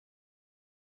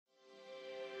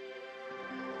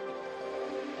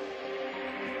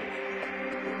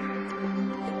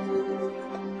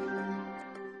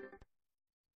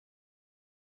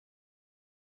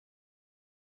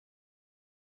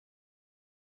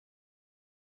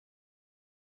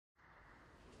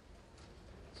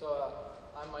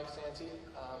I'm Mike Santee.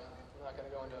 I'm not going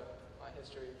to go into my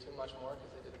history too much more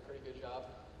because they did a pretty good job.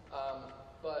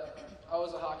 But I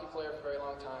was a hockey player for a very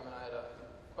long time, and I had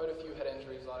quite a few head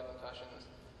injuries, a lot of concussions.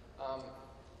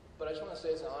 But I just want to say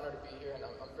it's an honor to be here, and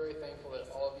I'm very thankful that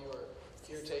all of you are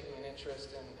here taking an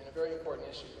interest in a very important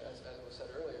issue, as was said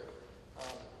earlier.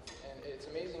 And it's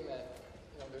amazing that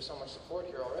there's so much support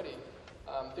here already.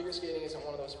 Figure skating isn't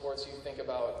one of those sports you think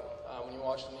about when you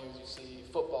watch the news. You see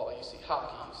football, you see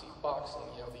hockey, you see boxing,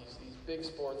 these big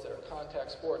sports that are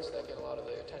contact sports that get a lot of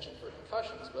the attention for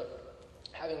concussions. But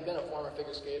having been a former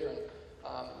figure skater,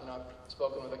 and I've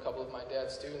spoken with a couple of my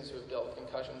dad's students who have dealt with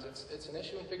concussions, it's an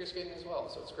issue in figure skating as well.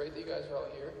 So it's great that you guys are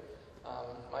all here.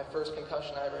 My first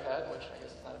concussion I ever had, which I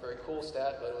guess is not a very cool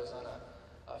stat, but it was on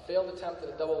a failed attempt at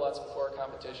a double lutz before a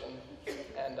competition,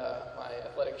 and my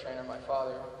athletic trainer, my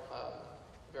father,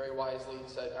 very wisely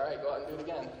said, "All right, go out and do it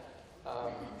again."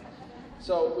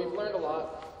 So we've learned a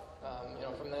lot,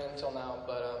 from then until now.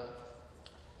 But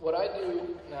what I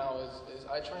do now is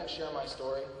I try and share my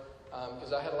story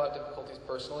because I had a lot of difficulties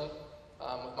personally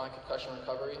with my concussion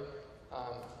recovery.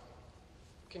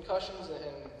 Concussions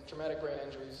and traumatic brain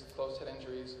injuries, closed head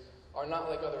injuries, are not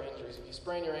like other injuries. If you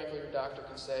sprain your ankle, your doctor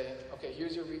can say, "Okay,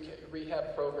 here's your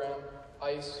rehab program,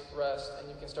 ice, rest, and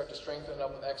you can start to strengthen it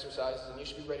up with exercises, and you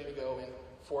should be ready to go in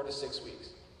 4 to 6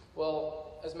 weeks."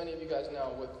 Well, as many of you guys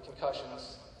know, with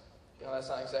concussions, that's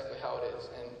not exactly how it is.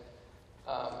 And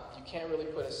you can't really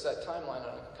put a set timeline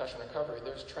on a concussion recovery.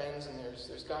 There's trends and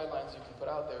there's guidelines you can put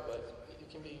out there, but you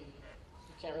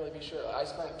can't really be sure. I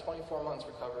spent 24 months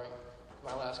recovering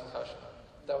from my last concussion.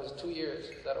 That was 2 years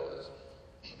that it was.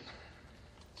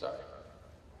 Sorry.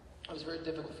 It was very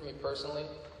difficult for me personally.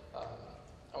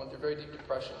 I went through very deep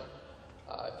depression.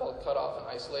 I felt cut off and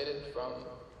isolated from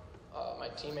my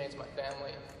teammates, my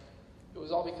family. It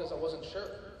was all because I wasn't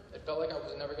sure. It felt like I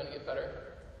was never going to get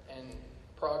better, and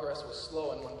progress was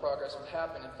slow, and when progress would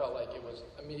happen, it felt like it was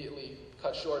immediately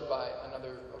cut short by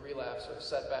another relapse or a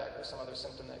setback or some other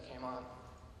symptom that came on.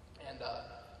 And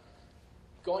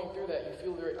going through that, you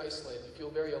feel very isolated, you feel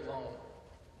very alone.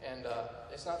 And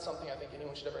it's not something I think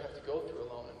anyone should ever have to go through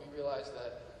alone. And we realized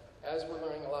that as we're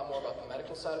learning a lot more about the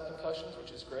medical side of concussions,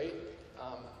 which is great,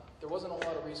 there wasn't a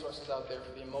lot of resources out there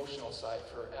for the emotional side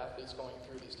for athletes going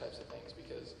through these types of things,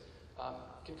 because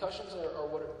concussions are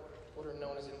what are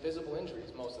known as invisible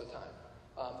injuries most of the time.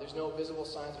 There's no visible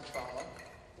signs of trauma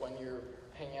when you're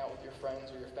hanging out with your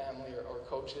friends or your family or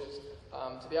coaches.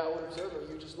 To the outward observer,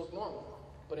 you just look normal,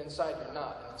 but inside you're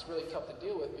not. And it's really tough to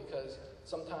deal with because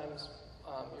sometimes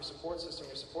your support system,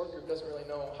 your support group doesn't really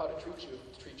know how to treat you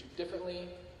differently,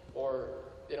 or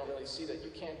they don't really see that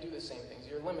you can't do the same things.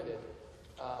 You're limited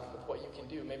with what you can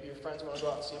do. Maybe your friends want to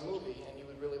go out and see a movie and you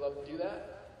would really love to do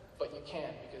that, but you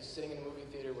can't because sitting in a movie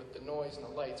theater with the noise and the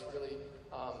lights really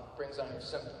brings on your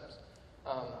symptoms.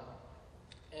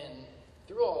 And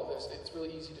through all of this, it's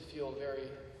really easy to feel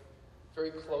very, very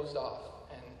closed off,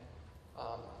 and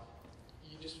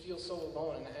you just feel so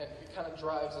alone, and it kind of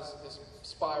drives this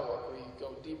spiral where you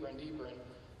go deeper and deeper. And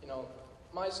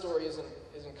my story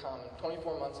isn't common.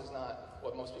 24 months is not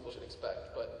what most people should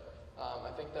expect, but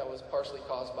I think that was partially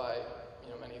caused by,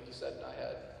 many of you said I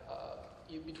had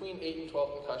between 8 and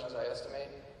 12 concussions, I estimate,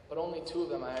 but only 2 of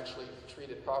them I actually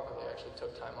treated properly. I actually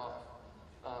took time off.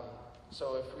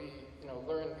 So if we,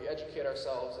 we educate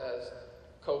ourselves as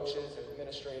coaches and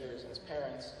administrators and as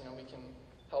parents, we can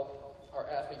help our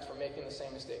athletes from making the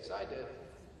same mistakes I did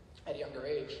at a younger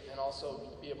age, and also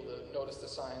be able to notice the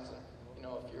signs. And if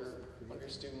one of your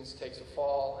students takes a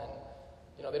fall and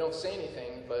they don't say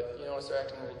anything, but you notice they're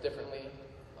acting a little differently,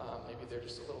 maybe they're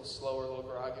just a little slower, a little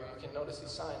groggier, you can notice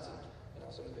these signs, and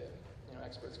some of the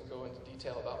experts can go into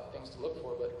detail about things to look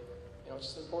for. But it's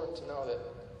just important to know that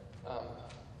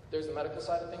there's the medical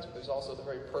side of things, but there's also the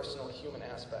very personal human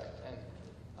aspect. And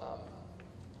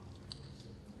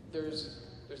there's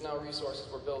now resources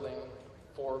we're building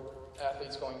for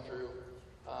athletes going through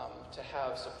to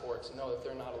have support, to know that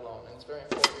they're not alone. And it's very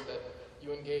important that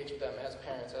you engage with them as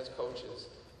parents, as coaches,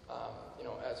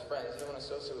 as friends. You don't want to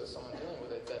associate with someone dealing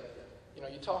with it, that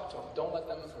you talk to them. Don't let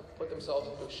them put themselves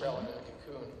into a shell and in a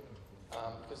cocoon,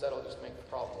 because that'll just make the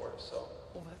problem worse. So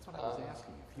that's what I was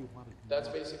asking. If you wanted that's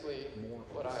basically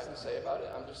what I have to say about it.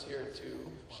 I'm just here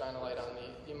to shine a light on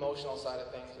the emotional side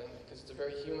of things, and because it's a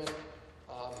very human,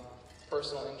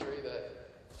 personal injury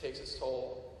that takes its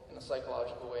toll in a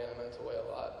psychological way and a mental way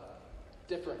a lot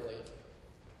differently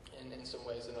in some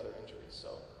ways than other injuries.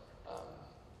 So,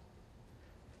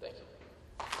 thank you.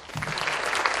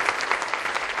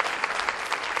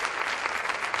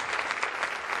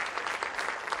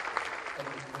 And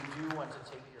we do want to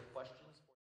take your